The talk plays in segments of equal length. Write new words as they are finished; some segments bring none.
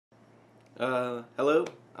Hello,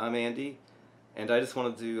 I'm Andy, and I just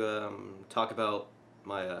wanted to talk about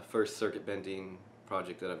my first circuit bending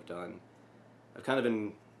project that I've done. I've kind of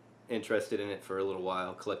been interested in it for a little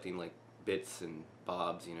while, collecting like bits and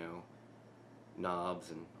bobs, knobs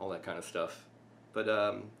and all that kind of stuff. But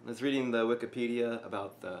I was reading the Wikipedia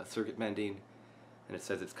about the circuit bending, and it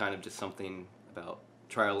says it's kind of just something about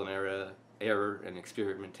trial and error and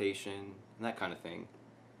experimentation and that kind of thing.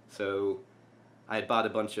 So I had bought a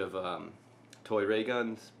bunch of toy ray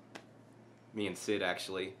guns, me and Sid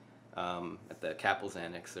actually, at the Capitals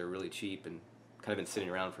Annex. They're really cheap and kind of been sitting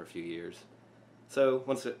around for a few years. So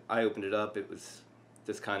once I opened it up, it was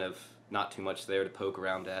just kind of not too much there to poke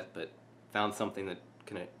around at, but found something that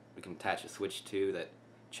we can attach a switch to that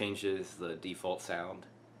changes the default sound,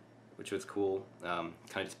 which was cool. Kind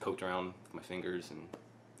of just poked around with my fingers and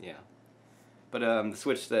yeah. But the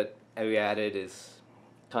switch that we added is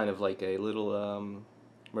kind of like a little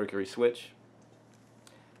mercury switch.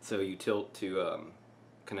 So you tilt to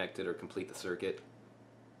connect it or complete the circuit.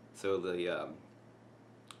 So the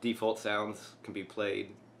default sounds can be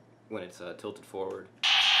played when it's tilted forward.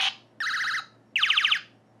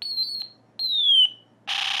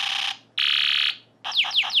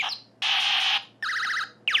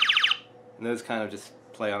 And those kind of just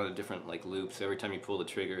play on a different loop, so every time you pull the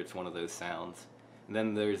trigger it's one of those sounds. And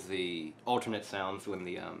then there's the alternate sounds when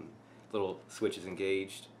the little switch is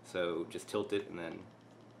engaged, so just tilt it and then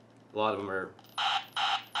a lot of them are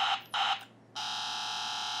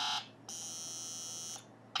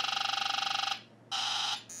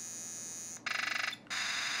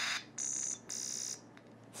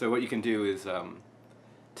so what you can do is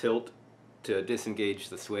tilt to disengage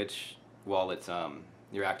the switch while it's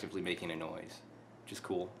you're actively making a noise, which is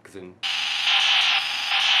cool because then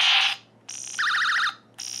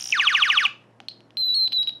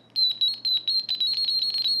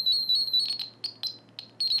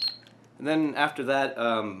and then after that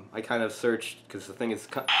I kind of searched because the thing is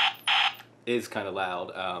kind of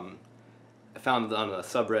loud. I found on a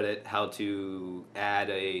subreddit how to add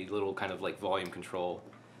a little kind of volume control.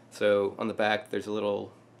 So on the back there's a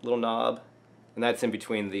little knob, and that's in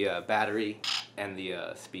between the battery and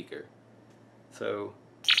the speaker. So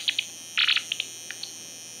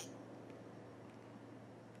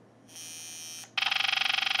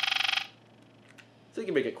you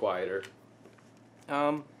can make it quieter.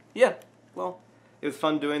 Yeah, well, it was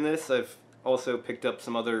fun doing this. I've also picked up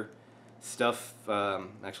some other stuff,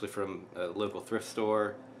 actually from a local thrift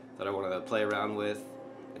store that I want to play around with.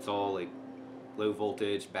 It's all low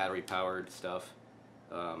voltage, battery powered stuff.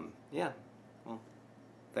 Yeah, well,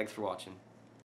 thanks for watching.